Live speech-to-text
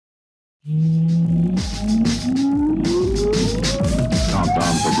Countdown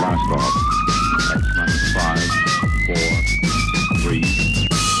to blast off. X minus 5, 4, 3,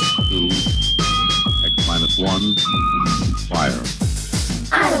 2, X minus 1, fire.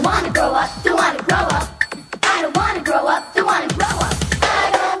 I don't wanna grow up, don't wanna grow up. I don't wanna grow up, don't wanna grow up.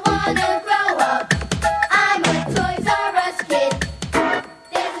 I don't wanna grow up. I'm a Toys R Us kid.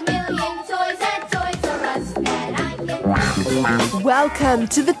 There's a million toys at Toys R Us that I can. Welcome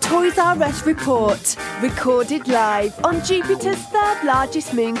to the Toys R Us Report, recorded live on Jupiter's third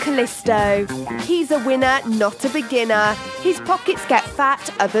largest moon, Callisto. He's a winner, not a beginner. His pockets get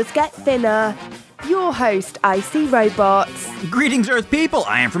fat, others get thinner. Your host, Icy Robots. Greetings, Earth people.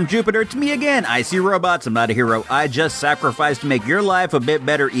 I am from Jupiter. It's me again, Icy Robots. I'm not a hero. I just sacrifice to make your life a bit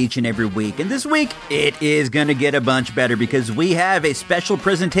better each and every week. And this week, it is going to get a bunch better because we have a special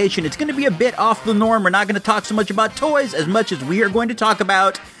presentation. It's going to be a bit off the norm. We're not going to talk so much about toys as much as we are going to talk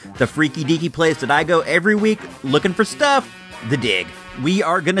about the freaky deaky place that I go every week looking for stuff, the Dig. We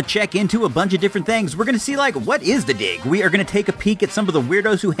are going to check into a bunch of different things. We're going to see, what is the Dig? We are going to take a peek at some of the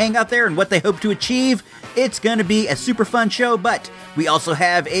weirdos who hang out there and what they hope to achieve. It's going to be a super fun show, but we also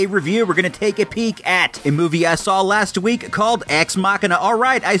have a review. We're going to take a peek at a movie I saw last week called Ex Machina. All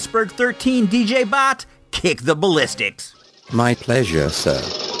right, Iceberg 13, DJ Bot, kick the ballistics. My pleasure, sir.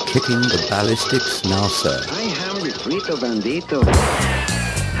 Kicking the ballistics now, sir. I am the Frito Bandito.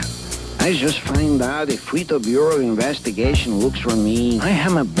 I just find out the Frito Bureau investigation looks for me. I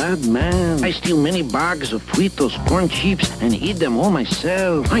am a bad man. I steal many bags of Fritos corn chips and eat them all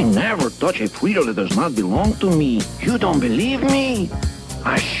myself. I never touch a Frito that does not belong to me. You don't believe me?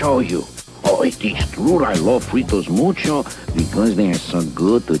 I show you. Oh, it is true. I love Fritos mucho because they are so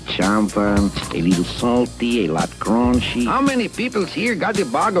good to champa. A little salty, a lot crunchy. How many people here got the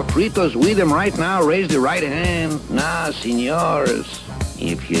bag of Fritos with them right now? Raise the right hand. Nah, senors.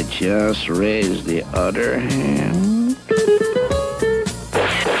 If you just raise the other hand.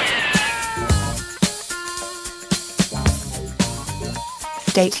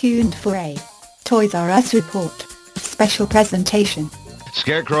 Stay tuned for a Toys R Us Report special presentation.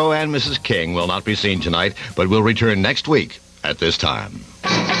 Scarecrow and Mrs. King will not be seen tonight, but will return next week at this time.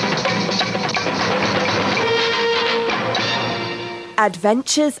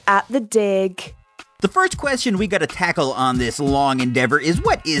 Adventures at the Dig. The first question we gotta tackle on this long endeavor is,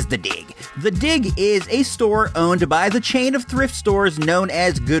 what is the Dig? The Dig is a store owned by the chain of thrift stores known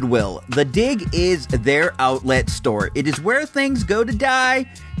as Goodwill. The Dig is their outlet store. It is where things go to die.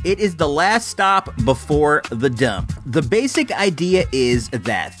 It is the last stop before the dump. The basic idea is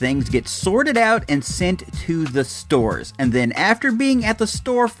that things get sorted out and sent to the stores, and then after being at the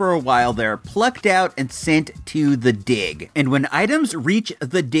store for a while, they're plucked out and sent to the Dig. And when items reach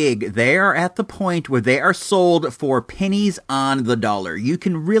the Dig, they are at the point where they are sold for pennies on the dollar. You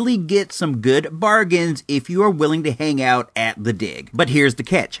can really get some good bargains if you are willing to hang out at the Dig. But here's the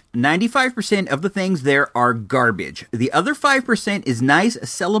catch. 95% of the things there are garbage. The other 5% is nice,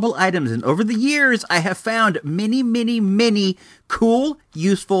 sellable items, and over the years, I have found many cool,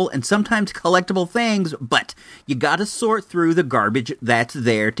 useful, and sometimes collectible things, but you gotta sort through the garbage that's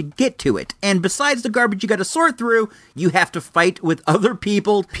there to get to it. And besides the garbage you gotta sort through, you have to fight with other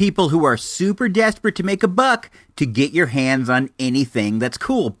people who are super desperate to make a buck to get your hands on anything that's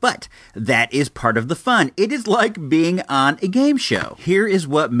cool. But that is part of the fun. It is like being on a game show. Here is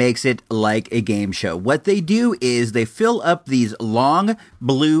what makes it like a game show. What they do is they fill up these long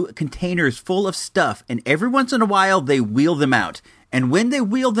blue containers full of stuff, and every once in a while they wheel them out. And when they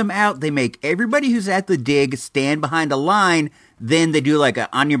wheel them out, they make everybody who's at the Dig stand behind a line. Then they do like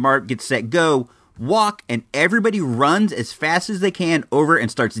a on your mark, get set, go, walk, and everybody runs as fast as they can over and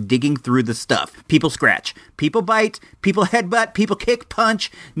starts digging through the stuff. People scratch, people bite, people headbutt, people kick,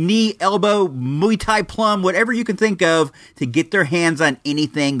 punch, knee, elbow, Muay Thai plum, whatever you can think of to get their hands on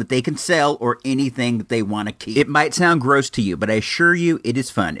anything that they can sell or anything that they want to keep. It might sound gross to you, but I assure you it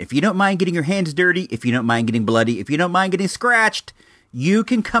is fun. If you don't mind getting your hands dirty, if you don't mind getting bloody, if you don't mind getting scratched, you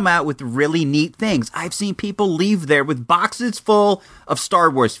can come out with really neat things. I've seen people leave there with boxes full of Star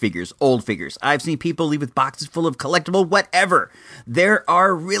Wars figures, old figures. I've seen people leave with boxes full of collectible whatever. There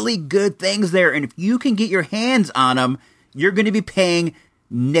are really good things there, and if you can get your hands on them, you're going to be paying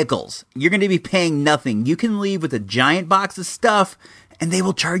nickels. You're going to be paying nothing. You can leave with a giant box of stuff, and they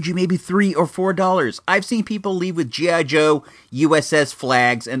will charge you maybe $3 or $4. I've seen people leave with G.I. Joe USS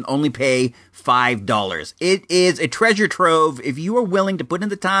flags and only pay $5. It is a treasure trove if you are willing to put in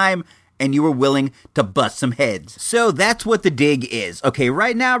the time and you are willing to bust some heads. So that's what the Dig is. Okay,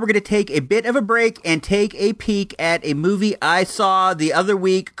 right now we're going to take a bit of a break and take a peek at a movie I saw the other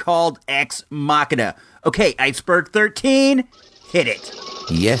week called Ex Machina. Okay, Iceberg 13, Hit it.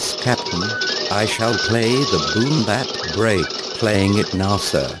 Yes, Captain. I shall play the Boom Bap Break. Playing it now,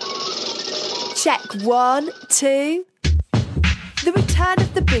 sir. Check 1, 2. The return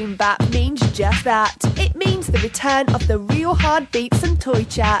of the Boom Bap means just that. It means the return of the real hard beats and toy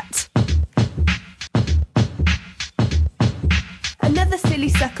chat. Another silly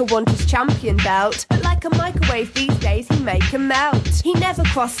sucker wants his champion belt, but like a microwave these days he make 'em melt. He never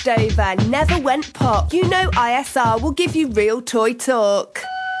crossed over, never went pop. You know ISR will give you real toy talk.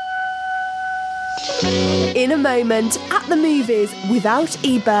 In a moment, at the movies, without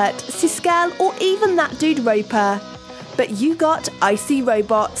Ebert, Siskel or even that dude Roper. But you got Icy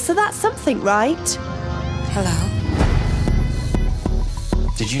Robot, so that's something, right? Hello.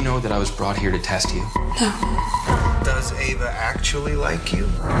 Did you know that I was brought here to test you? No. Does Ava actually like you?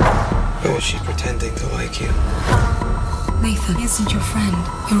 Or is she pretending to like you? Nathan isn't your friend.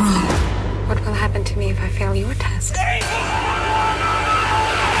 You're wrong. What will happen to me if I fail your test?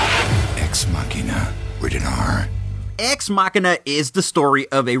 Ex Machina. Rated R. Ex Machina is the story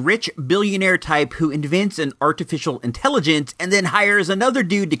of a rich billionaire type who invents an artificial intelligence and then hires another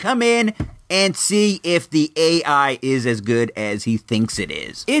dude to come in and see if the AI is as good as he thinks it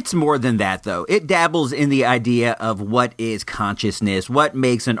is. It's more than that, though. It dabbles in the idea of what is consciousness, what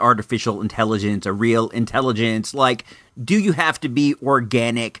makes an artificial intelligence a real intelligence, like, do you have to be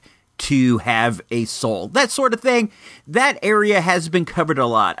organic to have a soul? That sort of thing. That area has been covered a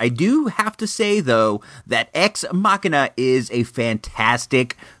lot. I do have to say, though, that Ex Machina is a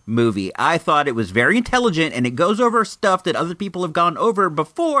fantastic movie. I thought it was very intelligent, and it goes over stuff that other people have gone over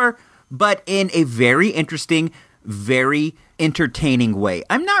before, but in a very interesting, very entertaining way.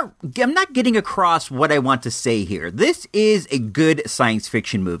 I'm not getting across what I want to say here. This is a good science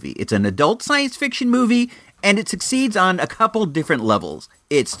fiction movie. It's an adult science fiction movie, and it succeeds on a couple different levels.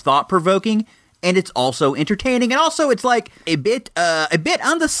 It's thought-provoking, and it's also entertaining, and also it's like a bit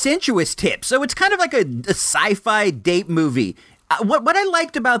on the sensuous tip. So it's kind of like a sci-fi date movie. What I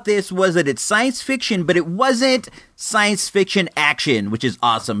liked about this was that it's science fiction, but it wasn't science fiction action, which is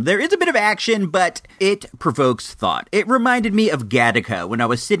awesome. There is a bit of action, but it provokes thought. It reminded me of Gattaca. When I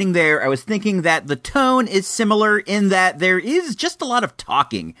was sitting there, I was thinking that the tone is similar in that there is just a lot of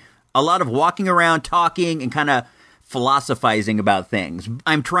talking, a lot of walking around talking and kind of philosophizing about things.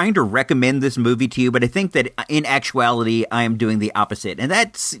 I'm trying to recommend this movie to you, but I think that in actuality, I am doing the opposite. And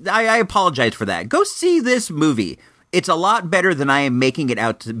I apologize for that. Go see this movie. It's a lot better than I am making it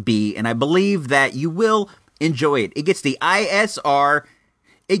out to be, and I believe that you will enjoy it. It gets the ISR.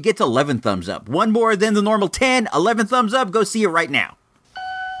 It gets 11 thumbs up. One more than the normal 10. 11 thumbs up. Go see it right now.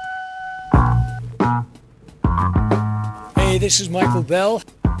 Hey, this is Michael Bell,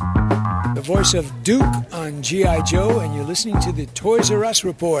 the voice of Duke on G.I. Joe, and you're listening to the Toys R Us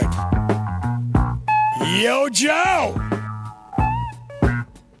Report. Yo, Joe!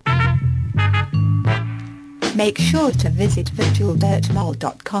 Make sure to visit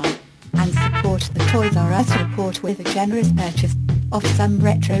virtualdirtmall.com and support the Toys R Us Report with a generous purchase of some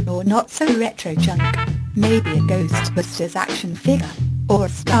retro or not so retro junk. Maybe a Ghostbusters action figure or a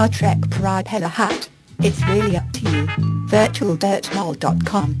Star Trek propeller hat. It's really up to you.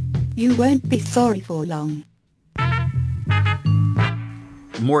 virtualdirtmall.com. You won't be sorry for long.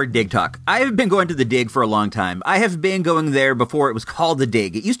 More Dig Talk. I have been going to the Dig for a long time. I have been going there before it was called the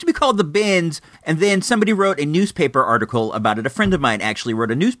Dig. It used to be called the Bins, and then somebody wrote a newspaper article about it. A friend of mine actually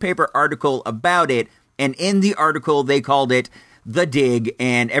wrote a newspaper article about it, and in the article they called it the Dig,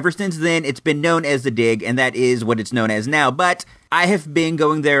 and ever since then it's been known as the Dig, and that is what it's known as now. But I have been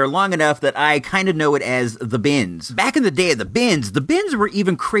going there long enough that I kind of know it as the Bins. Back in the day of the Bins were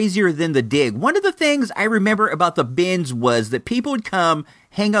even crazier than the Dig. One of the things I remember about the Bins was that people would come,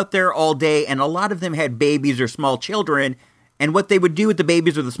 hang out there all day, and a lot of them had babies or small children. And what they would do with the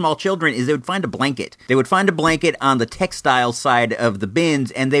babies or the small children is they would find a blanket. They would find a blanket on the textile side of the Bins,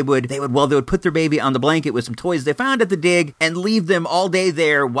 and they would put their baby on the blanket with some toys they found at the Dig and leave them all day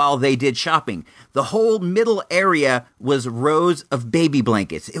there while they did shopping. The whole middle area was rows of baby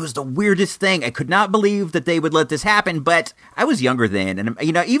blankets. It was the weirdest thing. I could not believe that they would let this happen, but I was younger then, and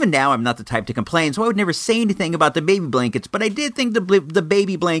even now I'm not the type to complain, so I would never say anything about the baby blankets, but I did think the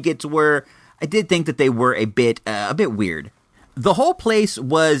baby blankets were a bit weird. The whole place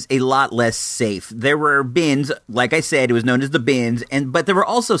was a lot less safe. There were bins, like I said, it was known as the Bins, but there were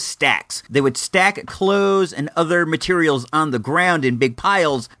also stacks. They would stack clothes and other materials on the ground in big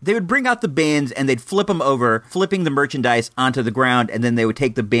piles. They would bring out the bins and they'd flip them over, flipping the merchandise onto the ground, and then they would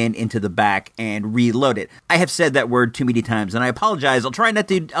take the bin into the back and reload it. I have said that word too many times, and I apologize. I'll try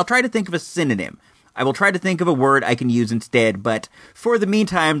to think of a synonym. I will try to think of a word I can use instead, but for the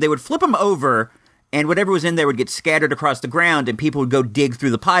meantime, they would flip them over, and whatever was in there would get scattered across the ground, and people would go dig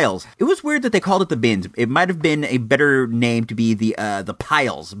through the piles. It was weird that they called it the bins. It might have been a better name to be the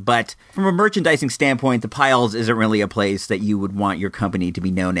piles, but from a merchandising standpoint, the piles isn't really a place that you would want your company to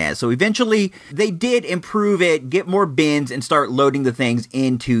be known as. So eventually, they did improve it, get more bins, and start loading the things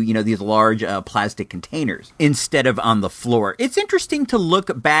into, these large plastic containers instead of on the floor. It's interesting to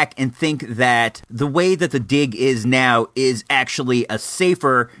look back and think that the way that the Dig is now is actually a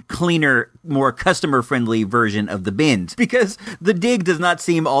safer, cleaner, more customer-friendly version of the bins, because the Dig does not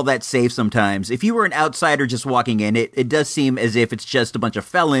seem all that safe sometimes. If you were an outsider just walking in, it does seem as if it's just a bunch of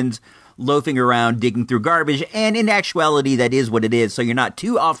felons loafing around digging through garbage, and in actuality, that is what it is, so you're not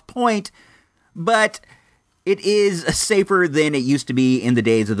too off point, but it is safer than it used to be in the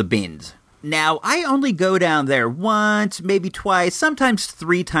days of the bins. Now, I only go down there once, maybe twice, sometimes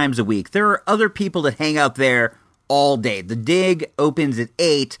 3 times a week. There are other people that hang out there all day. The Dig opens at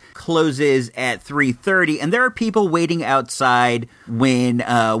 8, closes at 3:30, and there are people waiting outside when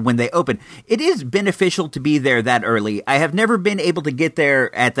they open. It is beneficial to be there that early. I have never been able to get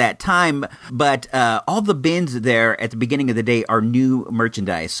there at that time, but all the bins there at the beginning of the day are new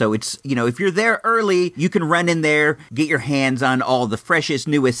merchandise. So it's, if you're there early, you can run in there, get your hands on all the freshest,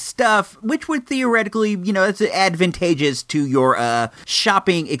 newest stuff, which would theoretically, it's advantageous to your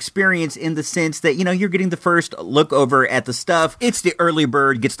shopping experience in the sense that, you're getting the first look over at the stuff. It's the early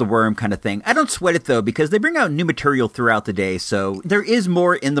bird gets the worm kind of thing. I don't sweat it though, because they bring out new material throughout the day, so there is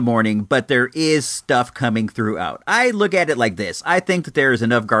more in the morning, but there is stuff coming throughout. I look at it like this. I think that there is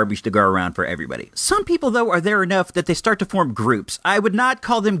enough garbage to go around for everybody. Some people though are there enough that they start to form groups. I would not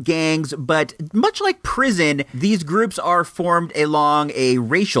call them gangs, but much like prison, these groups are formed along a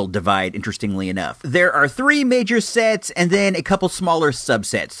racial divide, interestingly enough. There are 3 major sets and then a couple smaller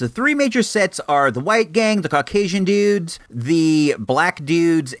subsets. The 3 major sets are the white gang, the Caucasian dudes, the black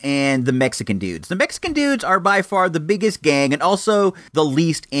dudes, and the Mexican dudes. The Mexican dudes are by far the biggest gang and also the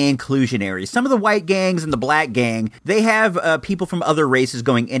least inclusionary. Some of the white gangs and the black gang, they have people from other races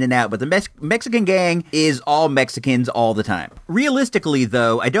going in and out, but the Mexican gang is all Mexicans all the time. Realistically,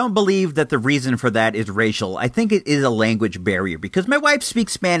 though, I don't believe that the reason for that is racial. I think it is a language barrier, because my wife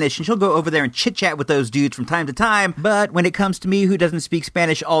speaks Spanish and she'll go over there and chit-chat with those dudes from time to time, but when it comes to me, who doesn't speak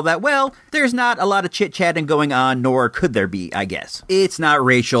Spanish all that well, there's not a lot of chit-chatting going on, nor could there be, I guess. It's not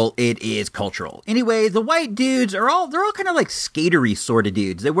racial, it is cultural. Anyway, the white dudes they're all kind of like skatery sort of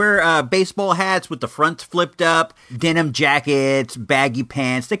dudes. They wear baseball hats with the fronts flipped up, denim jackets, baggy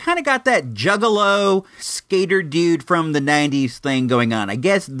pants. They kind of got that juggalo skater dude from the 90s thing going on. I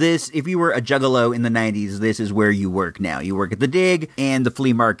guess if you were a juggalo in the 90s, this is where you work now. You work at the Dig and the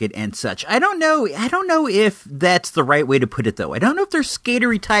flea market and such. I don't know if that's the right way to put it though. I don't know if they're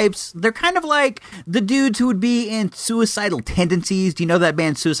skatery types. They're kind of like the dudes who would be in Suicidal Tendencies. Do you know that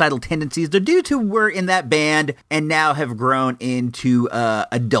band Suicidal Tendencies? The dudes who were in that band and now have grown into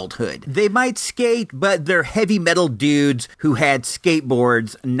adulthood. They might skate, but they're heavy metal dudes who had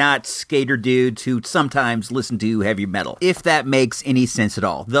skateboards, not skater dudes who sometimes listen to heavy metal, if that makes any sense at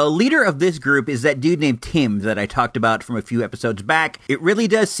all. The leader of this group is that dude named Tim that I talked about from a few episodes back. It really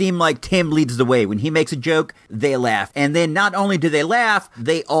does seem like Tim leads the way. When he makes a joke, they laugh. And then not only do they laugh,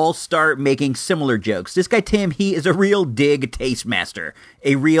 they all start making similar jokes. This guy Tim, he is a real Dig taste master,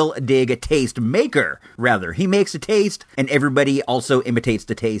 a real Dig taste maker, rather. He makes a taste, and everybody also imitates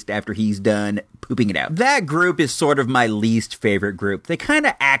the taste after he's done pooping it out. That group is sort of my least favorite group. They kind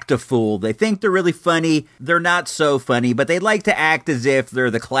of act a fool. They think they're really funny. They're not so funny, but they like to act as if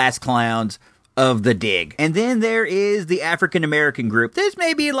they're the class clowns of the Dig. And then there is the African American group. There's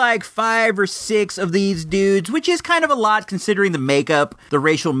maybe like 5 or 6 of these dudes, which is kind of a lot considering the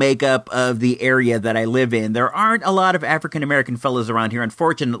racial makeup of the area that I live in. There aren't a lot of African American fellas around here,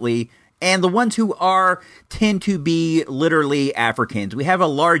 unfortunately. And the ones who are tend to be literally Africans. We have a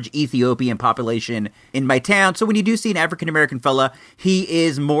large Ethiopian population in my town, so when you do see an African-American fella, he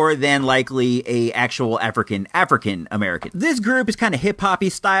is more than likely a actual African-American. This group is kind of hip-hoppy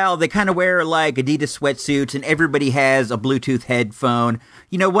style. They kind of wear like Adidas sweatsuits, and everybody has a Bluetooth headphone.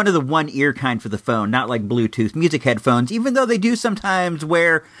 One of the one-ear kind for the phone, not like Bluetooth music headphones, even though they do sometimes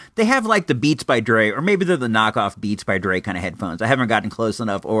they have like the Beats by Dre, or maybe they're the knockoff Beats by Dre kind of headphones. I haven't gotten close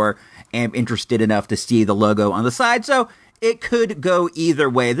enough or am interested enough to see the logo on the side, so it could go either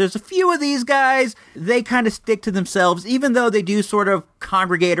way. There's a few of these guys, they kind of stick to themselves, even though they do sort of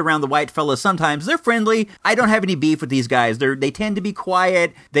congregate around the white fellas sometimes. They're friendly. I don't have any beef with these guys. They tend to be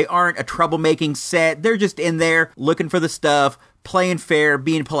quiet. They aren't a troublemaking set. They're just in there looking for the stuff, playing fair,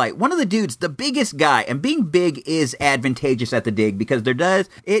 being polite. One of the dudes, the biggest guy, and being big is advantageous at the dig because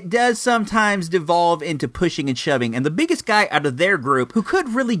it does sometimes devolve into pushing and shoving. And the biggest guy out of their group who could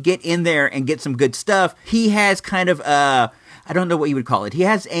really get in there and get some good stuff, he has kind of I don't know what you would call it. He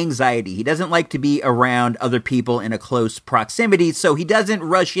has anxiety. He doesn't like to be around other people in a close proximity, so he doesn't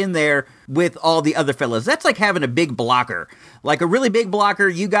rush in there with all the other fellas. That's like having a big blocker. Like a really big blocker,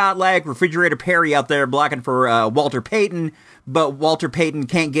 you got like Refrigerator Perry out there blocking for Walter Payton, but Walter Payton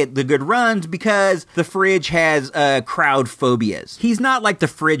can't get the good runs because the Fridge has crowd phobias. He's not like the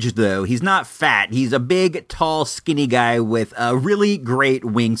Fridge, though. He's not fat. He's a big, tall, skinny guy with a really great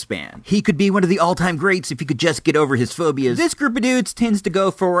wingspan. He could be one of the all-time greats if he could just get over his phobias. This group of dudes tends to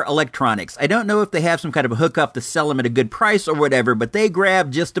go for electronics. I don't know if they have some kind of a hookup to sell them at a good price or whatever, but they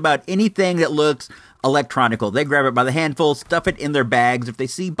grab just about anything that looks electronical. They grab it by the handful, stuff it in their bags. If they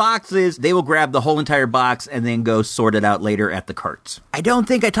see boxes, they will grab the whole entire box and then go sort it out later at the carts. I don't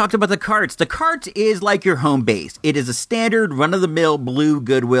think I talked about the carts. The cart is like your home base. It is a standard run-of-the-mill blue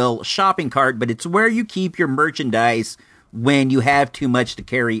Goodwill shopping cart, but it's where you keep your merchandise when you have too much to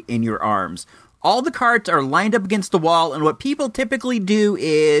carry in your arms. All the carts are lined up against the wall, and what people typically do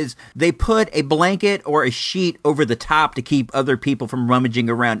is they put a blanket or a sheet over the top to keep other people from rummaging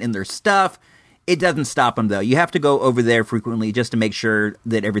around in their stuff. It doesn't stop them, though. You have to go over there frequently just to make sure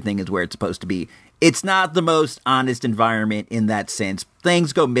that everything is where it's supposed to be. It's not the most honest environment in that sense.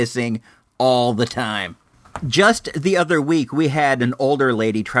 Things go missing all the time. Just the other week, we had an older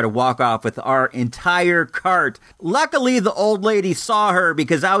lady try to walk off with our entire cart. Luckily, the old lady saw her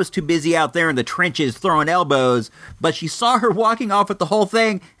because I was too busy out there in the trenches throwing elbows, but she saw her walking off with the whole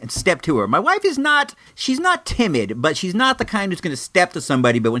thing and stepped to her. My wife she's not timid, but she's not the kind who's going to step to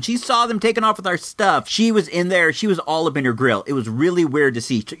somebody, but when she saw them taking off with our stuff, she was in there, she was all up in her grill. It was really weird to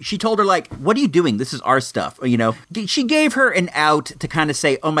see. She told her, like, what are you doing? This is our stuff, you know? She gave her an out to kind of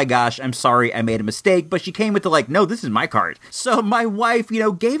say, oh my gosh, I'm sorry, I made a mistake, but she came with the like, no, this is my cart. So my wife,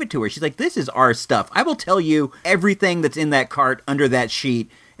 gave it to her. She's like, this is our stuff. I will tell you everything that's in that cart under that sheet.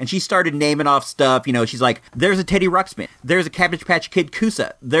 And she started naming off stuff. She's like, there's a Teddy Ruxpin. There's a Cabbage Patch Kid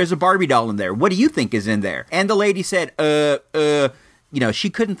Kusa. There's a Barbie doll in there. What do you think is in there? And the lady said, she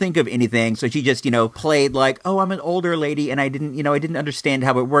couldn't think of anything, so she just, played like, oh, I'm an older lady, and I didn't understand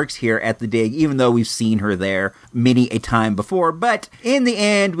how it works here at the dig, even though we've seen her there many a time before. But in the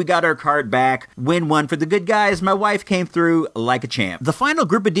end, we got our cart back. Win one for the good guys. My wife came through like a champ. The final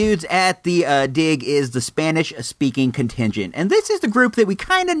group of dudes at the dig is the Spanish-speaking contingent, and this is the group that we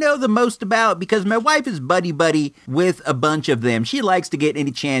kind of know the most about because my wife is buddy-buddy with a bunch of them. She likes to get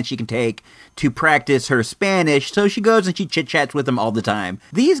any chance she can take to practice her Spanish, so she goes and she chit-chats with them all the time.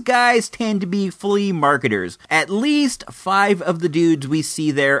 These guys tend to be flea marketers. At least 5 of the dudes we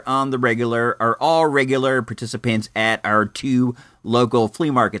see there on the regular are all regular participants at our 2 local flea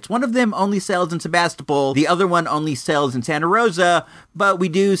markets. One of them only sells in Sebastopol, the other one only sells in Santa Rosa, but we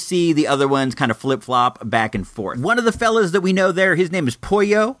do see the other ones kind of flip-flop back and forth. One of the fellas that we know there, his name is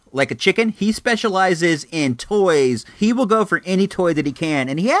Pollo, like a chicken. He specializes in toys. He will go for any toy that he can,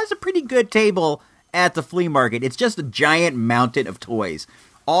 and he has a pretty good table at the flea market. It's just a giant mountain of toys.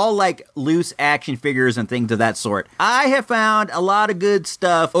 All like loose action figures and things of that sort. I have found a lot of good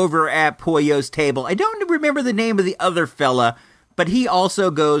stuff over at Pollo's table. I don't remember the name of the other fella, but he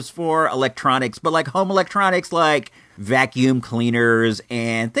also goes for electronics, but like home electronics, like vacuum cleaners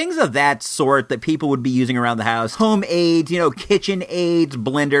and things of that sort that people would be using around the house. Home aids, kitchen aids,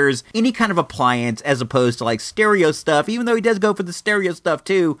 blenders, any kind of appliance as opposed to like stereo stuff. Even though he does go for the stereo stuff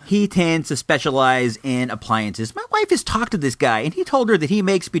too, he tends to specialize in appliances. My wife has talked to this guy and he told her that he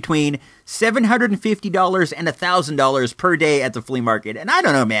makes between $750 and $1,000 per day at the flea market. And I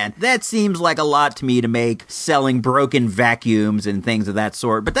don't know, man, that seems like a lot to me to make selling broken vacuums and things of that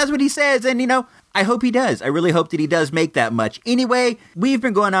sort. But that's what he says. And I hope he does. I really hope that he does make that much. Anyway, we've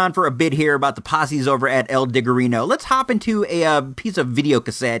been going on for a bit here about the posses over at El Diggerino. Let's hop into a piece of video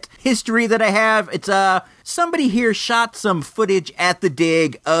cassette history that I have. It's somebody here shot some footage at the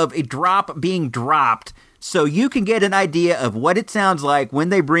dig of a drop being dropped, so you can get an idea of what it sounds like when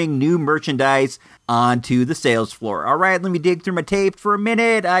they bring new merchandise onto the sales floor. All right, let me dig through my tape for a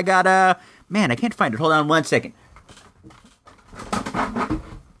minute. I got man, I can't find it. Hold on one second.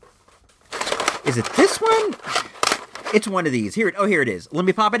 Is it this one? It's one of these. Here it is. Let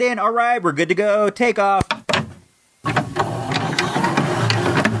me pop it in. All right, we're good to go. Take off.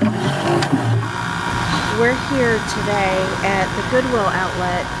 We're here today at the Goodwill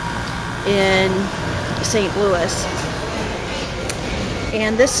outlet in St. Louis.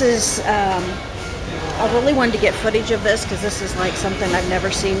 And this is, I really wanted to get footage of this because this is like something I've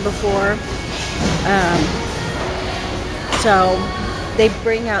never seen before. So they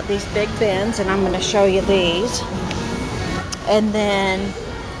bring out these big bins, and I'm going to show you these. And then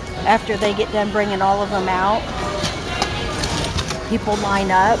after they get done bringing all of them out, people line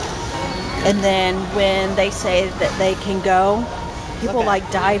up. And then when they say that they can go, people like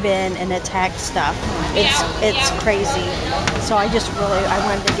dive in and attack stuff. It's crazy. So I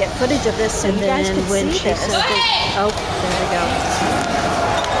wanted to get footage of this, and then when she said this, oh, there we go.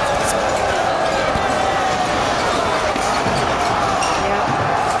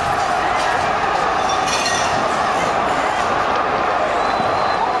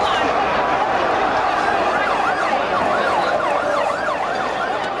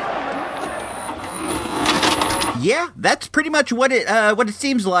 Yeah, that's pretty much what it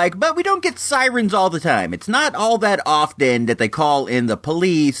seems like, but we don't get sirens all the time. It's not all that often that they call in the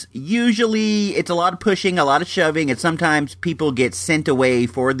police. Usually, it's a lot of pushing, a lot of shoving, and sometimes people get sent away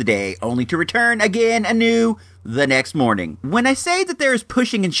for the day, only to return again anew the next morning. When I say that there is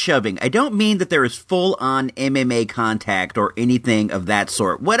pushing and shoving, I don't mean that there is full-on MMA contact or anything of that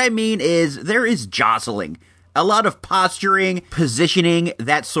sort. What I mean is there is jostling. A lot of posturing, positioning,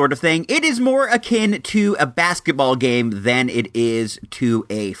 that sort of thing. It is more akin to a basketball game than it is to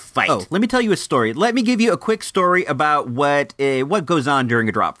a fight. Oh, let me tell you a story. Let me give you a quick story about what goes on during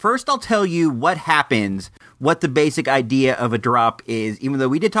a drop. First, I'll tell you what happens, what the basic idea of a drop is. Even though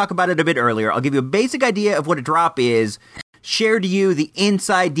we did talk about it a bit earlier, I'll give you a basic idea of what a drop is, share to you the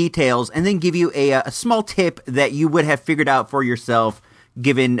inside details, and then give you a small tip that you would have figured out for yourself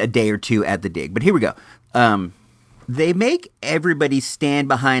given a day or two at the dig. But here we go. They make everybody stand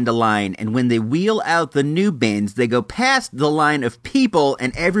behind a line, and when they wheel out the new bins, they go past the line of people,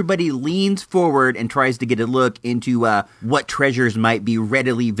 and everybody leans forward and tries to get a look into what treasures might be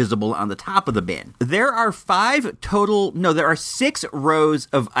readily visible on the top of the bin. There are 6 rows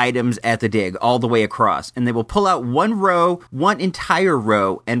of items at the dig, all the way across, and they will pull out one entire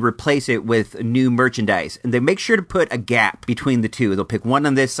row, and replace it with new merchandise. And they make sure to put a gap between the two. They'll pick one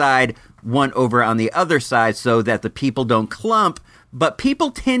on this side, one over on the other side, so that the people don't clump. But people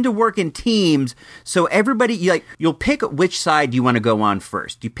tend to work in teams, so everybody, you'll pick which side you want to go on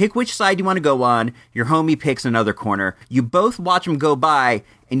first. You pick which side you want to go on, your homie picks another corner, you both watch them go by,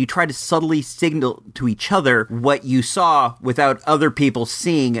 and you try to subtly signal to each other what you saw without other people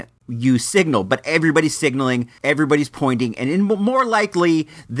seeing you signal. But everybody's signaling, everybody's pointing, and more likely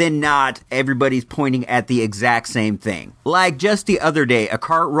than not, everybody's pointing at the exact same thing. Like just the other day, a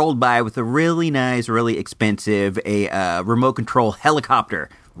cart rolled by with a really nice, really expensive, remote control helicopter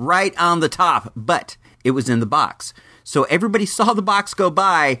right on the top, but it was in the box. So everybody saw the box go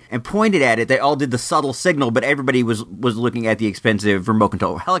by and pointed at it. They all did the subtle signal, but everybody was looking at the expensive remote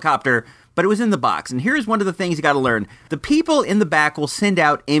control helicopter, but it was in the box. And here's one of the things you got to learn. The people in the back will send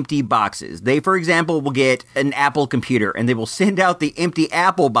out empty boxes. They, for example, will get an Apple computer, and they will send out the empty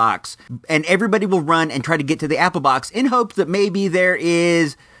Apple box, and everybody will run and try to get to the Apple box in hopes that maybe there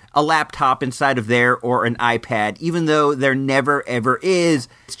is a laptop inside of there or an iPad, even though there never ever is.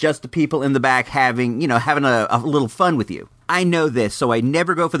 It's just the people in the back having a little fun with you. I know this, so I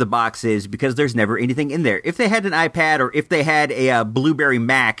never go for the boxes because there's never anything in there. If they had an iPad or if they had a Blueberry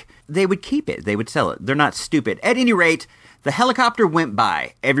Mac, they would keep it. They would sell it. They're not stupid. At any rate, the helicopter went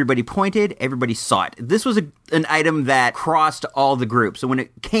by. Everybody pointed. Everybody saw it. This was an item that crossed all the groups. So when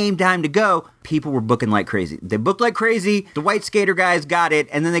it came time to go, people were booking like crazy. They booked like crazy. The white skater guys got it,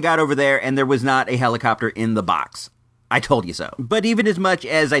 and then they got over there, and there was not a helicopter in the box. I told you so. But even as much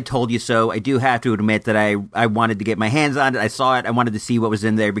as I told you so, I do have to admit that I wanted to get my hands on it. I saw it. I wanted to see what was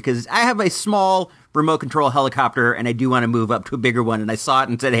in there because I have a small remote control helicopter and I do want to move up to a bigger one. And I saw it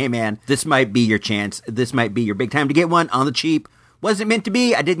and said, hey man, this might be your chance. This might be your big time to get one on the cheap. Wasn't meant to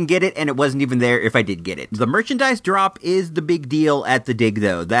be. I didn't get it, and it wasn't even there if I did get it. The merchandise drop is the big deal at the dig,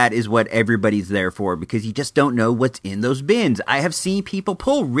 though. That is what everybody's there for, because you just don't know what's in those bins. I have seen people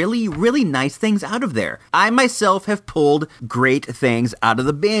pull really, really nice things out of there. I myself have pulled great things out of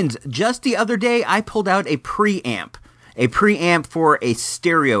the bins. Just the other day, I pulled out a preamp. A preamp for a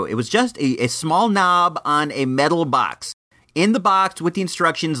stereo. It was just a small knob on a metal box. In the box with the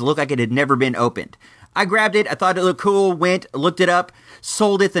instructions, looked like it had never been opened. I grabbed it, I thought it looked cool, went, looked it up,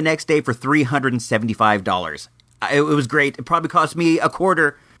 sold it the next day for $375. It was great. It probably cost me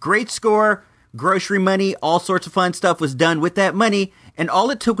 $0.25. Great score, grocery money, all sorts of fun stuff was done with that money, and all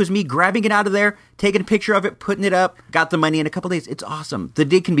it took was me grabbing it out of there, taking a picture of it, putting it up, got the money in a couple days. It's awesome. The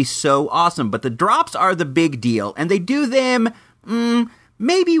dig can be so awesome, but the drops are the big deal, and they do them,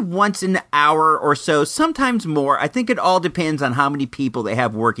 maybe once an hour or so, sometimes more. I think it all depends on how many people they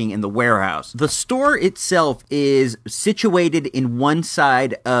have working in the warehouse. The store itself is situated in one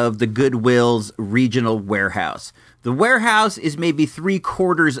side of the Goodwill's regional warehouse. The warehouse is maybe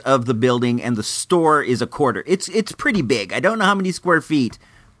 3/4 of the building, and the store is 1/4. It's pretty big. I don't know how many square feet,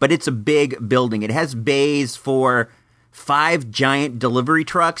 but it's a big building. It has bays for 5 giant delivery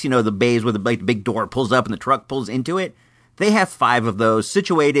trucks. You know, the bays where the big door pulls up and the truck pulls into it. They have 5 of those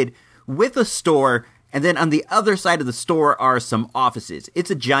situated with a store, and then on the other side of the store are some offices.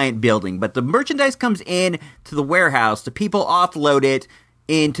 It's a giant building, but the merchandise comes in to the warehouse. The people offload it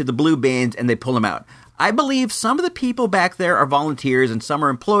into the blue bins, and they pull them out. I believe some of the people back there are volunteers and some are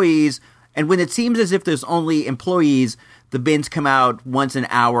employees, and when it seems as if there's only employees, the bins come out once an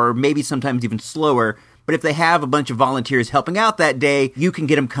hour, maybe sometimes even slower. But if they have a bunch of volunteers helping out that day, you can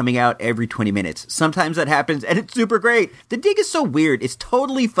get them coming out every 20 minutes. Sometimes that happens, and it's super great. The dig is so weird. It's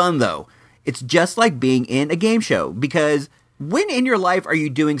totally fun, though. It's just like being in a game show, because when in your life are you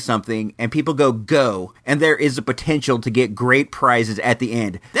doing something and people go, and there is a potential to get great prizes at the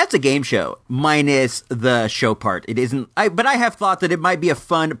end? That's a game show, minus the show part. It isn't, but I have thought that it might be a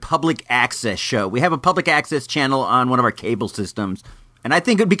fun public access show. We have a public access channel on one of our cable systems, and I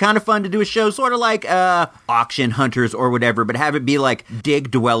think it would be kind of fun to do a show sort of like Auction Hunters or whatever, but have it be like dig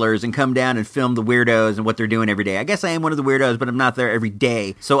dwellers and come down and film the weirdos and what they're doing every day. I guess I am one of the weirdos, but I'm not there every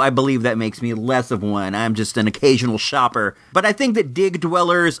day, so I believe that makes me less of one. I'm just an occasional shopper. But I think that dig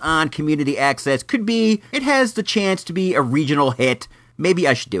dwellers on community access it has the chance to be a regional hit. Maybe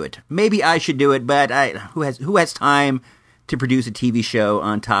I should do it. But who has time to produce a TV show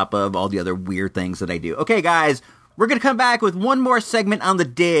on top of all the other weird things that I do? Okay, guys. We're going to come back with one more segment on the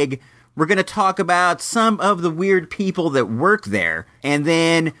dig. We're going to talk about some of the weird people that work there. And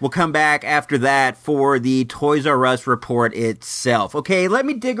then we'll come back after that for the Toys R Us report itself. Okay, let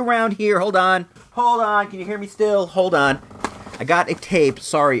me dig around here. Hold on. Can you hear me still? Hold on. I got a tape.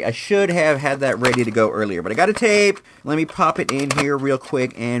 Sorry, I should have had that ready to go earlier, but I got a tape. Let me pop it in here real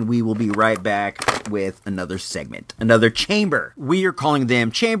quick, and we will be right back with another segment, another chamber. We are calling them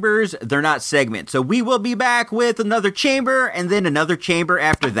chambers. They're not segments. So we will be back with another chamber, and then another chamber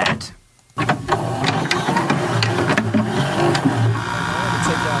after that. I want to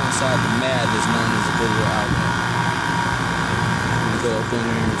take y'all inside the mad that's known as the Goodwill Outlet. Let me go up in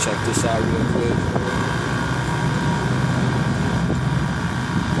here and check this out real quick.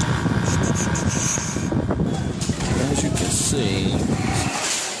 As you can see,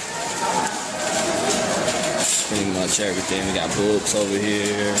 pretty much everything. We got books over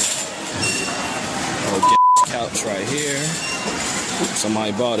here. Old couch right here.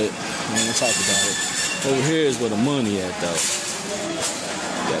 Somebody bought it. I ain't gonna talk about it. Over here is where the money at, though.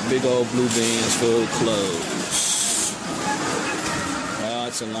 Got big old blue bins full of clothes.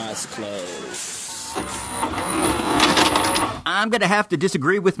 Lots and lots of clothes. I'm going to have to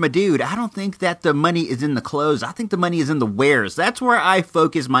disagree with my dude. I don't think that the money is in the clothes. I think the money is in the wares. That's where I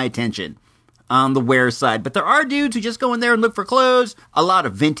focus my attention, on the wear side. But there are dudes who just go in there and look for clothes. A lot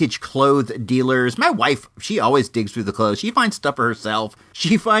of vintage clothes dealers. My wife, she always digs through the clothes. She finds stuff for herself.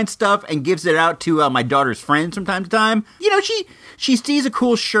 She finds stuff and gives it out to my daughter's friends from time to time. You know, she sees a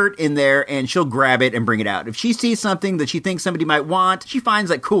cool shirt in there and she'll grab it and bring it out. If she sees something that she thinks somebody might want, she finds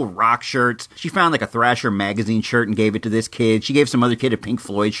like cool rock shirts. She found like a Thrasher magazine shirt and gave it to this kid. She gave some other kid a Pink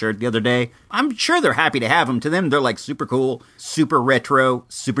Floyd shirt the other day. I'm sure they're happy to have them. To them, they're like super cool, super retro,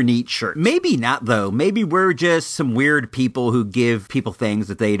 super neat shirts. Maybe not, though. Maybe we're just some weird people who give people things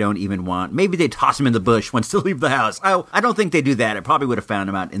that they don't even want. Maybe they toss them in the bush once they leave the house. Oh, I don't think they do that. I probably would have found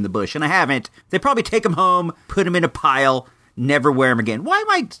them out in the bush, and I haven't. They probably take them home, put them in a pile, never wear them again. Why am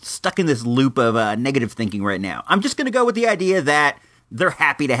I stuck in this loop of negative thinking right now? I'm just going to go with the idea that they're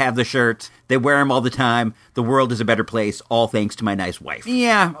happy to have the shirts. They wear them all the time. The world is a better place, all thanks to my nice wife.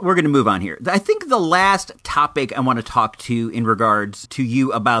 Yeah, we're going to move on here. I think the last topic I want to talk to in regards to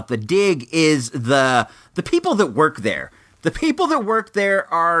you about the dig is the people that work there. The people that work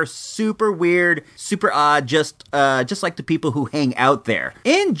there are super weird, super odd, just like the people who hang out there.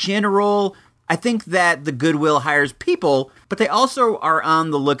 In general, I think that the Goodwill hires people, but they also are on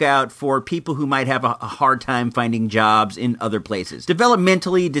the lookout for people who might have a hard time finding jobs in other places.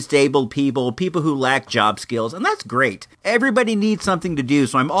 Developmentally disabled people, people who lack job skills, and that's great. Everybody needs something to do,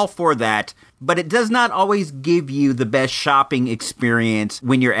 so I'm all for that. But it does not always give you the best shopping experience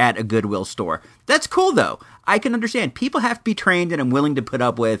when you're at a Goodwill store. That's cool, though. I can understand. People have to be trained, and I'm willing to put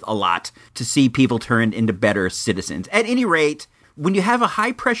up with a lot to see people turned into better citizens. At any rate, when you have a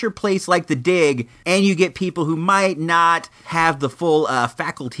high-pressure place like the dig, and you get people who might not have the full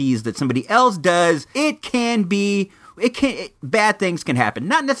faculties that somebody else does, bad things can happen.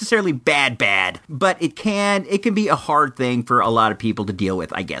 Not necessarily bad, but it can be a hard thing for a lot of people to deal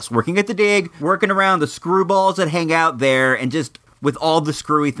with, I guess. Working at the dig, working around the screwballs that hang out there, and just with all the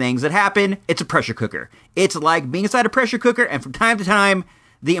screwy things that happen. It's a pressure cooker. It's like being inside a pressure cooker, and from time to time,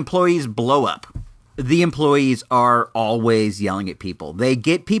 the employees blow up. The employees are always yelling at people. They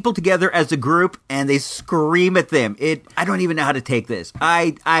get people together as a group and they scream at them. I don't even know how to take this.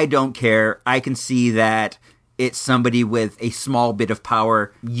 I don't care. I can see that it's somebody with a small bit of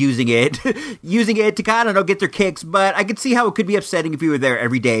power using it to kind of get their kicks, but I could see how it could be upsetting if you were there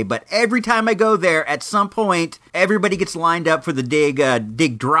every day. But every time I go there, at some point, everybody gets lined up for the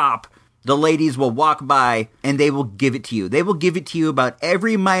dig drop. The ladies will walk by and they will give it to you. They will give it to you about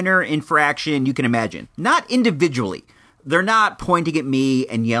every minor infraction you can imagine. Not individually. They're not pointing at me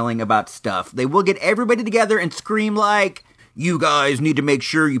and yelling about stuff. They will get everybody together and scream like, you guys need to make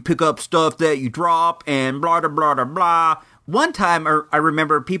sure you pick up stuff that you drop and blah, blah, blah, blah, blah. One time, I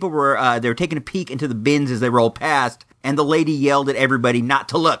remember people they were taking a peek into the bins as they rolled past, and the lady yelled at everybody not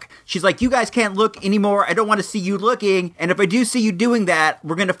to look. She's like, you guys can't look anymore. I don't want to see you looking. And if I do see you doing that,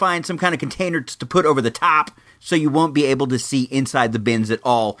 we're going to find some kind of container to put over the top so you won't be able to see inside the bins at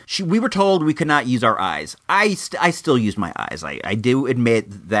all. We were told we could not use our eyes. I still use my eyes. I do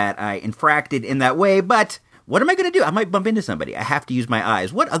admit that I infracted in that way, but what am I going to do? I might bump into somebody. I have to use my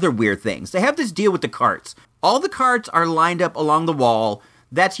eyes. What other weird things? They have this deal with the carts. All the carts are lined up along the wall.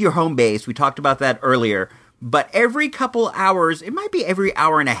 That's your home base. We talked about that earlier. But every couple hours, it might be every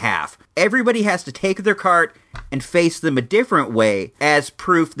hour and a half, everybody has to take their cart and face them a different way as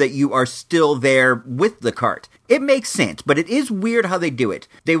proof that you are still there with the cart. It makes sense, but it is weird how they do it.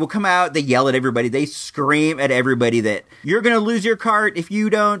 They will come out, they yell at everybody, they scream at everybody that you're going to lose your cart if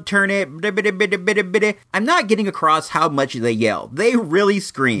you don't turn it. I'm not getting across how much they yell. They really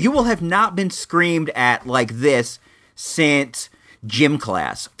scream. You will have not been screamed at like this since gym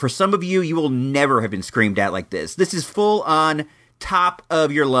class. For some of you, you will never have been screamed at like this. This is full on top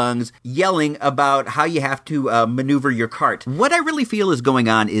of your lungs, yelling about how you have to maneuver your cart. What I really feel is going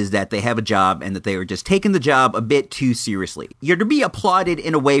on is that they have a job and that they are just taking the job a bit too seriously. You're to be applauded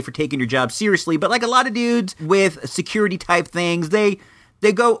in a way for taking your job seriously, but like a lot of dudes with security type things, they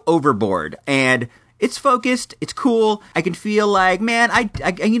go overboard. And it's focused, it's cool. I can feel like, man, I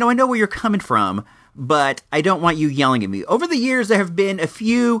know where you're coming from, but I don't want you yelling at me. Over the years, there have been a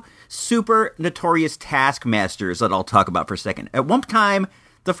few super notorious taskmasters that I'll talk about for a second. At one time,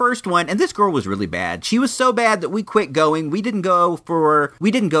 the first one, and this girl was really bad. She was so bad that we quit going. We didn't go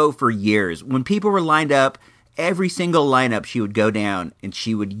for years. When people were lined up, every single lineup, she would go down and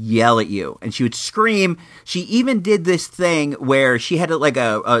she would yell at you and she would scream. She even did this thing where she had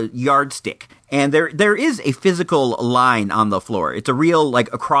a yardstick. And there is a physical line on the floor. It's a real,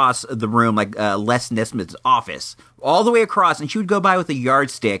 across the room, Les Nesmith's office, all the way across. And she would go by with a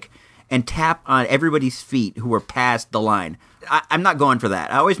yardstick and tap on everybody's feet who were past the line. I'm not going for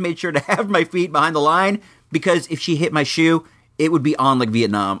that. I always made sure to have my feet behind the line because if she hit my shoe, it would be on like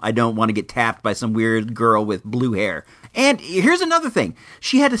Vietnam. I don't want to get tapped by some weird girl with blue hair. And here's another thing.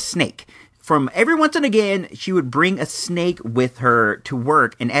 She had a snake. From every once and again, she would bring a snake with her to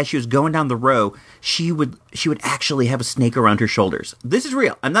work, and as she was going down the row, she would actually have a snake around her shoulders. This is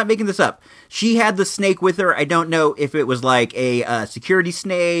real. I'm not making this up. She had the snake with her. I don't know if it was like a security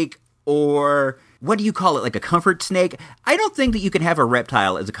snake or what do you call it, like a comfort snake? I don't think that you can have a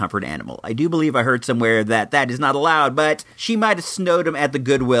reptile as a comfort animal. I do believe I heard somewhere that is not allowed, but she might have snowed him at the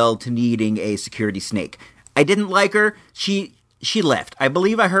Goodwill to needing a security snake. I didn't like her. She left. I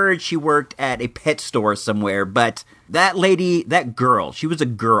believe I heard she worked at a pet store somewhere, but that lady, that girl, she was a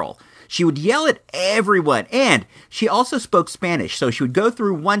girl. She would yell at everyone, and she also spoke Spanish, so she would go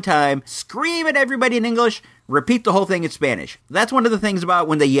through one time, scream at everybody in English, repeat the whole thing in Spanish. That's one of the things about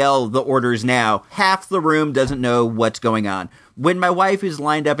when they yell the orders now. Half the room doesn't know what's going on. When my wife is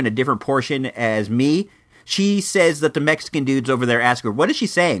lined up in a different portion as me, she says that the Mexican dudes over there ask her, what is she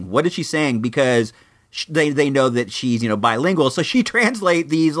saying? What is she saying? Because they know that she's, bilingual, so she translate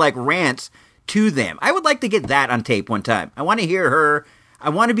these, rants to them. I would like to get that on tape one time. I want to hear her. I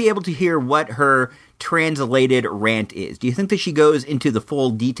want to be able to hear what her translated rant is. Do you think that she goes into the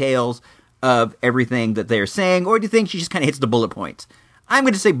full details of everything that they're saying, or do you think she just kind of hits the bullet points? I'm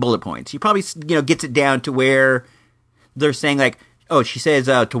going to say bullet points. She probably, gets it down to where they're saying, oh, she says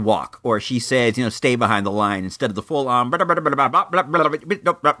to walk, or she says, stay behind the line instead of the full on blah, blah, blah, blah, blah, blah, blah,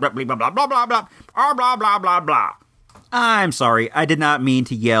 blah, blah, blah. I'm sorry, I did not mean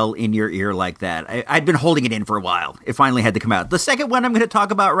to yell in your ear like that. I'd been holding it in for a while. It finally had to come out. The second one I'm going to talk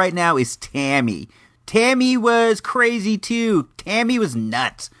about right now is Tammy. Tammy was crazy too. Tammy was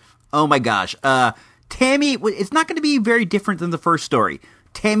nuts. Oh my gosh. Tammy, it's not going to be very different than the first story.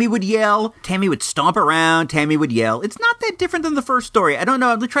 Tammy would yell, Tammy would stomp around, Tammy would yell. It's not that different than the first story. I don't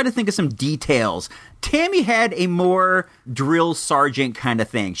know, I'm trying to think of some details. Tammy had a more drill sergeant kind of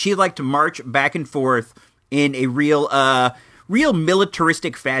thing. She liked to march back and forth in a real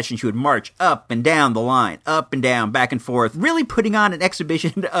militaristic fashion. She would march up and down the line, up and down, back and forth, really putting on an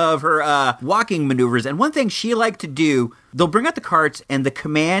exhibition of her walking maneuvers. And one thing she liked to do, they'll bring out the carts, and the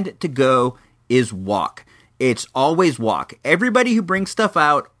command to go is walk. It's always walk. Everybody who brings stuff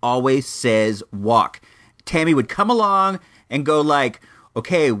out always says walk. Tammy would come along and go like,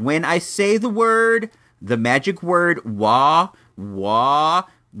 okay, when I say the word, the magic word, wah, wah,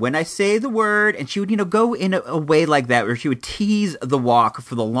 when I say the word, and she would, go in a way like that where she would tease the walk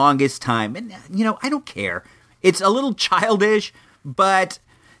for the longest time. And, I don't care. It's a little childish, but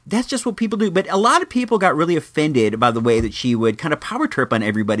that's just what people do. But a lot of people got really offended by the way that she would kind of power trip on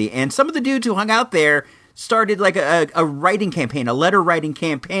everybody. And some of the dudes who hung out there started like a writing campaign, a letter writing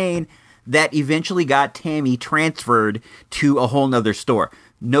campaign that eventually got Tammy transferred to a whole nother store.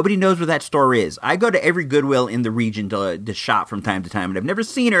 Nobody knows where that store is. I go to every Goodwill in the region to shop from time to time, and I've never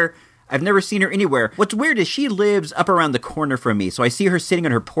seen her. I've never seen her anywhere. What's weird is she lives up around the corner from me, so I see her sitting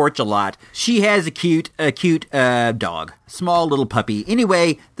on her porch a lot. She has a cute dog. Small little puppy.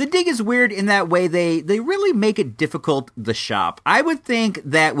 Anyway, the dig is weird in that way. They really make it difficult to shop. I would think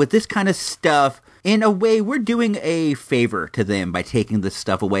that with this kind of stuff, in a way, we're doing a favor to them by taking this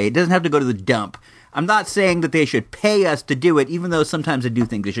stuff away. It doesn't have to go to the dump. I'm not saying that they should pay us to do it, even though sometimes I do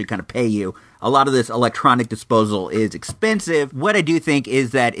think they should kind of pay you. A lot of this electronic disposal is expensive. What I do think is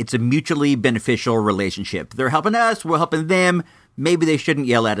that it's a mutually beneficial relationship. They're helping us, we're helping them. Maybe they shouldn't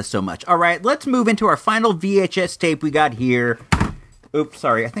yell at us so much. All right, let's move into our final VHS tape we got here. Oops,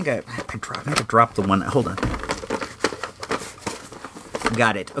 sorry, I think I dropped the one. Hold on.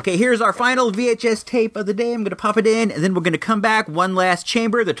 Got it. Okay, here's our final VHS tape of the day. I'm going to pop it in, and then we're going to come back. One last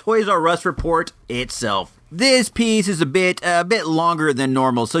chamber, the Toys R Us report itself. This piece is a bit longer than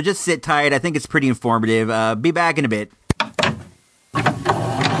normal, so just sit tight. I think it's pretty informative. Be back in a bit. Say that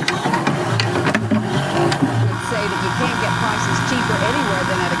you can't get prices cheaper anywhere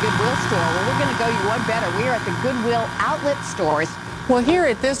than at a Goodwill store. Well, we're going to go you one better. We're at the Goodwill outlet stores. Well, here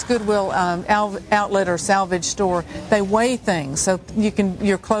at this Goodwill outlet or salvage store, they weigh things, so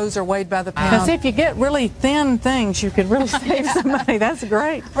your clothes are weighed by the pound. Because if you get really thin things, you could really save some money. That's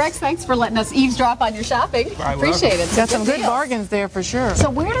great. Rex, thanks for letting us eavesdrop on your shopping. Appreciate it. Got some good bargains there for sure. So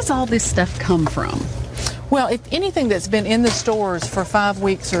where does all this stuff come from? Well, if anything that's been in the stores for 5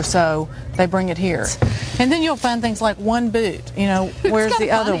 weeks or so, they bring it here. And then you'll find things like one boot. Where's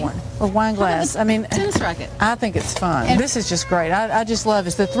the other one? Or wine glass. I mean, tennis racket. I think it's fun. And this is just great. I just love it.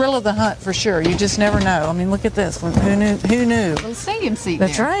 It's the thrill of the hunt for sure. You just never know. I mean, look at this. Who knew? Little stadium seat.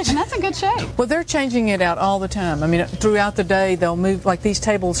 That's there. right. And that's in good shape. Well, they're changing it out all the time. I mean, throughout the day, they'll move, like these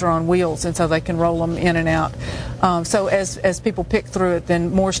tables are on wheels, and so they can roll them in and out. So as people pick through it,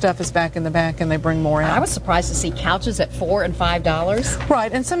 then more stuff is back in the back, and they bring more out. I was surprised to see couches at $4 and $5.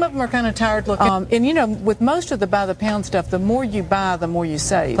 Right, and some of them are kind of tired looking. And with most of the by the pound stuff, the more you buy, the more you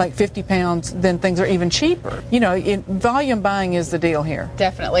save. Like 50 pounds, then things are even cheaper. Volume buying is the deal here.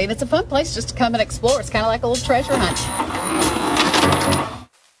 Definitely, and it's a fun place just to come and explore. It's kind of like a little treasure hunt.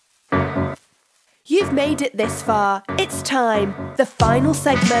 You've made it this far. It's time. The final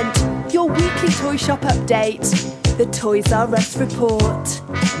segment. Your weekly toy shop update. The Toys R Us report.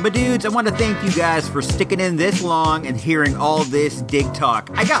 But dudes, I want to thank you guys for sticking in this long and hearing all this dig talk.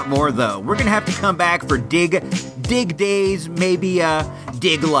 I got more though. We're going to have to come back for dig days, maybe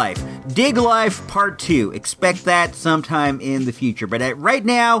dig life. Dig Life Part 2. Expect that sometime in the future. But right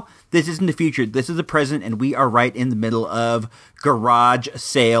now, this isn't the future. This is the present, and we are right in the middle of garage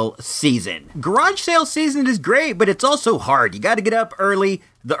sale season. Garage sale season is great, but it's also hard. You got to get up early.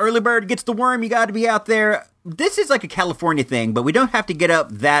 The early bird gets the worm. You got to be out there. This is like a California thing, but we don't have to get up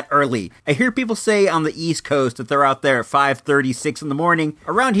that early. I hear people say on the East Coast that they're out there at 5:30, 6 in the morning.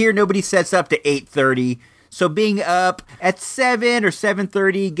 Around here, nobody sets up to 8:30. So being up at 7 or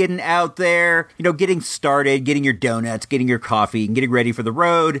 7:30, getting out there, getting started, getting your donuts, getting your coffee, and getting ready for the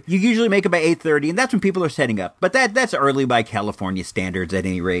road. You usually make it by 8:30, and that's when people are setting up. But that's early by California standards at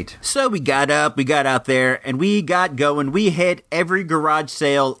any rate. So we got up, we got out there, and we got going. We hit every garage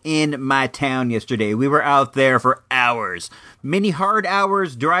sale in my town yesterday. We were out there for hours. Many hard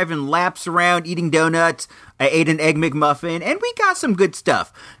hours, driving laps around, eating donuts. I ate an Egg McMuffin, and we got some good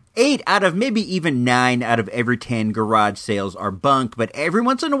stuff. 8 out of maybe even 9 out of every 10 garage sales are bunk, but every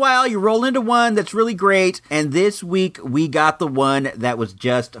once in a while you roll into one that's really great, and this week we got the one that was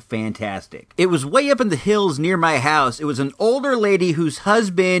just fantastic. It was way up in the hills near my house. It was an older lady whose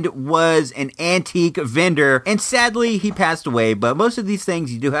husband was an antique vendor, and sadly he passed away, but most of these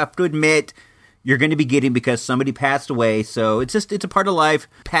things you do have to admit you're going to be getting because somebody passed away, so it's a part of life,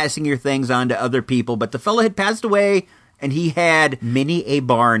 passing your things on to other people, but the fella had passed away, and he had many a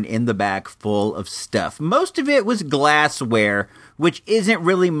barn in the back full of stuff. Most of it was glassware, which isn't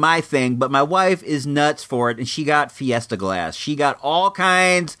really my thing, but my wife is nuts for it, and she got Fiesta glass. She got all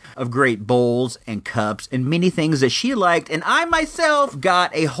kinds of great bowls and cups and many things that she liked, and I myself got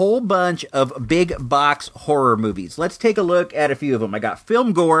a whole bunch of big box horror movies. Let's take a look at a few of them. I got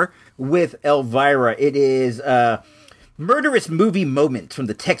Film Gore with Elvira. It is Murderous Movie Moments from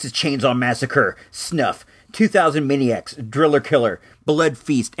the Texas Chainsaw Massacre, Snuff, 2000 Maniacs, Driller Killer, Blood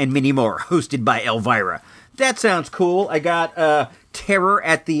Feast, and many more, hosted by Elvira. That sounds cool. I got Terror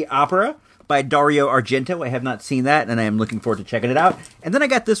at the Opera by Dario Argento. I have not seen that, and I am looking forward to checking it out. And then I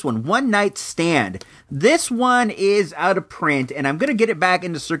got this one, One Night Stand. This one is out of print, and I'm going to get it back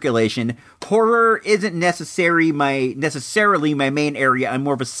into circulation. Horror isn't necessarily my main area. I'm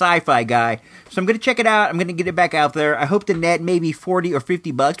more of a sci-fi guy, so I'm going to check it out. I'm going to get it back out there. I hope to net maybe $40 or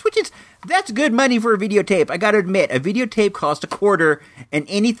 $50, that's good money for a videotape. I got to admit, a videotape costs $25, and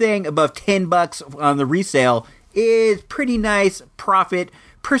anything above $10 on the resale is pretty nice profit.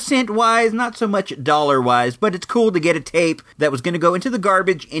 Percent-wise, not so much dollar-wise, but it's cool to get a tape that was going to go into the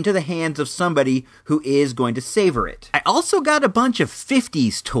garbage, into the hands of somebody who is going to savor it. I also got a bunch of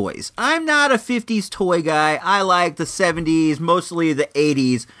 50s toys. I'm not a 50s toy guy. I like the 70s, mostly the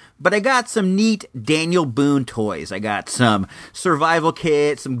 80s, but I got some neat Daniel Boone toys. I got some survival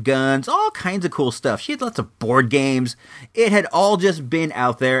kits, some guns, all kinds of cool stuff. She had lots of board games. It had all just been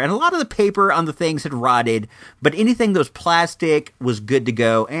out there, and a lot of the paper on the things had rotted, but anything that was plastic was good to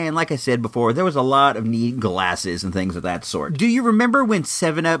go. And like I said before, there was a lot of neat glasses and things of that sort. Do you remember when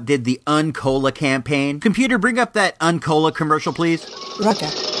 7-Up did the Uncola campaign? Computer, bring up that Uncola commercial, please. Roger.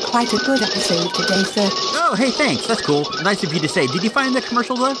 Quite a good episode today, sir. Oh, hey, thanks. That's cool. Nice of you to say. Did you find the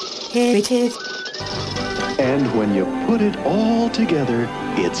commercial, though? Here it is. And when you put it all together,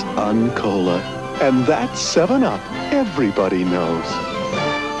 it's Uncola. And that's 7-Up. Everybody knows.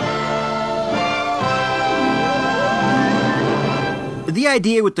 The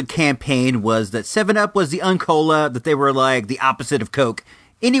idea with the campaign was that 7-Up was the Uncola, that they were like the opposite of Coke.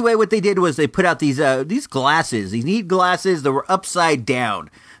 Anyway, what they did was they put out these glasses, these neat glasses that were upside down.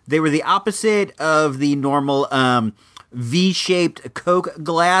 They were the opposite of the normal V-shaped Coke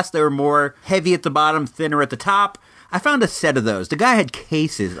glass. They were more heavy at the bottom, thinner at the top. I found a set of those. The guy had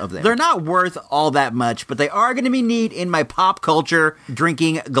cases of them. They're not worth all that much, but they are going to be neat in my pop culture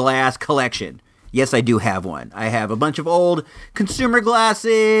drinking glass collection. Yes, I do have one. I have a bunch of old consumer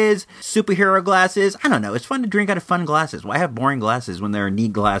glasses, superhero glasses. I don't know. It's fun to drink out of fun glasses. Why have boring glasses when there are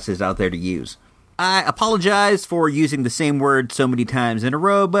neat glasses out there to use? I apologize for using the same word so many times in a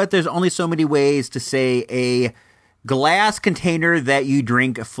row, but there's only so many ways to say a glass container that you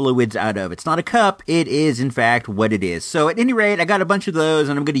drink fluids out of. It's not a cup. It is, in fact, what it is. So at any rate, I got a bunch of those,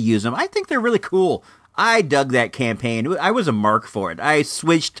 and I'm going to use them. I think they're really cool. I dug that campaign. I was a mark for it. I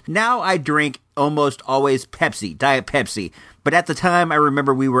switched. Now I drink almost always Pepsi, Diet Pepsi. But at the time, I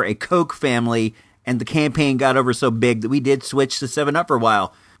remember we were a Coke family, and the campaign got over so big that we did switch to 7-Up for a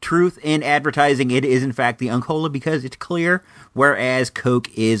while. Truth in advertising, it is in fact the Uncola because it's clear, whereas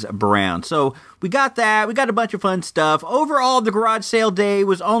Coke is brown. So we got that. We got a bunch of fun stuff. Overall, the garage sale day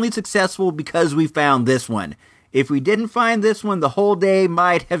was only successful because we found this one. If we didn't find this one, the whole day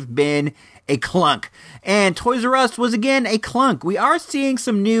might have been a clunk. And Toys R Us was again a clunk. We are seeing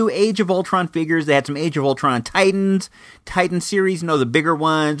some new Age of Ultron figures. They had some Age of Ultron Titans, Titan series, the bigger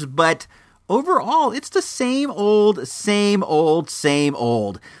ones, but overall, it's the same old, same old, same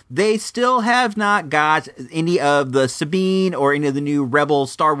old. They still have not got any of the Sabine or any of the new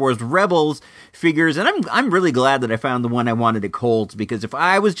Star Wars Rebels figures, and I'm really glad that I found the one I wanted at Kohl's, because if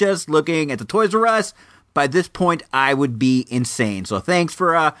I was just looking at the Toys R Us, by this point, I would be insane. So thanks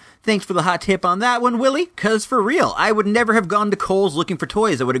for the hot tip on that one, Willie. Because for real, I would never have gone to Kohl's looking for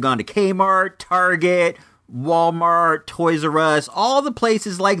toys. I would have gone to Kmart, Target, Walmart, Toys R Us, all the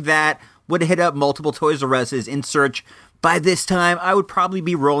places like that. Would have hit up multiple Toys R Us's in search. By this time, I would probably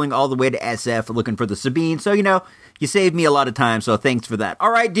be rolling all the way to SF looking for the Sabine. So, you saved me a lot of time, so thanks for that.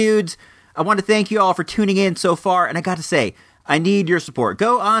 All right, dudes, I want to thank you all for tuning in so far, and I got to say, I need your support.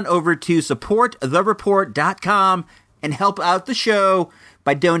 Go on over to supportthereport.com and help out the show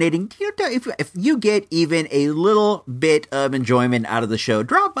by donating. If you get even a little bit of enjoyment out of the show,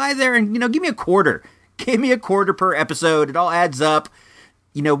 drop by there and, give me a quarter. Give me a quarter per episode. It all adds up.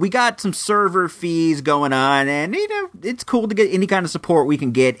 We got some server fees going on, and, it's cool to get any kind of support we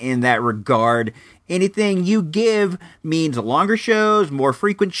can get in that regard. Anything you give means longer shows, more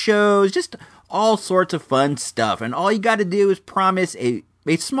frequent shows, just all sorts of fun stuff. And all you got to do is promise a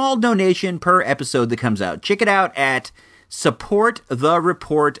small donation per episode that comes out. Check it out at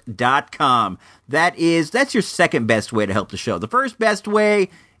supportthereport.com. That's your second best way to help the show. The first best way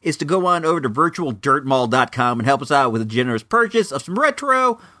is to go on over to virtualdirtmall.com and help us out with a generous purchase of some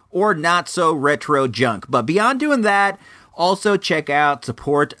retro or not so retro junk. But beyond doing that, also check out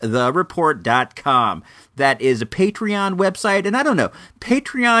supportthereport.com. That is a Patreon website, and I don't know,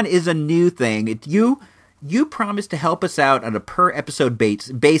 Patreon is a new thing. You promise to help us out on a per episode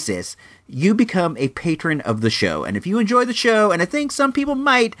basis. You become a patron of the show. And if you enjoy the show, and I think some people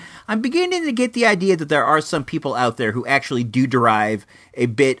might, I'm beginning to get the idea that there are some people out there who actually do derive a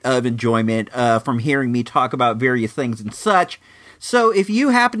bit of enjoyment from hearing me talk about various things and such. So if you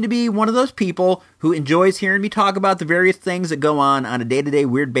happen to be one of those people who enjoys hearing me talk about the various things that go on a day-to-day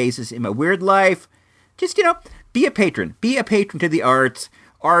weird basis in my weird life, just, be a patron. Be a patron to the arts.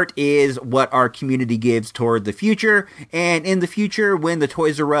 Art is what our community gives toward the future, and in the future, when the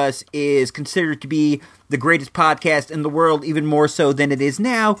Toys R Us is considered to be the greatest podcast in the world, even more so than it is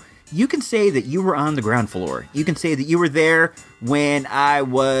now, you can say that you were on the ground floor. You can say that you were there when I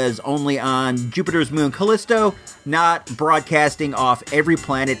was only on Jupiter's moon Callisto, not broadcasting off every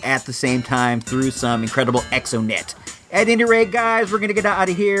planet at the same time through some incredible exonet. At any rate, guys, we're going to get out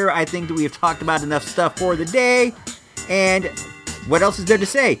of here. I think that we have talked about enough stuff for the day, and what else is there to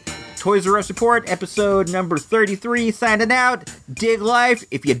say? Toys R Us Report, episode number 33, signing out. Dig life.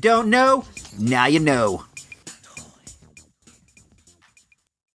 If you don't know, now you know.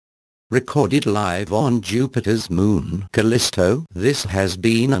 Recorded live on Jupiter's moon, Callisto. This has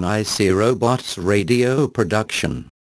been an IC Robots radio production.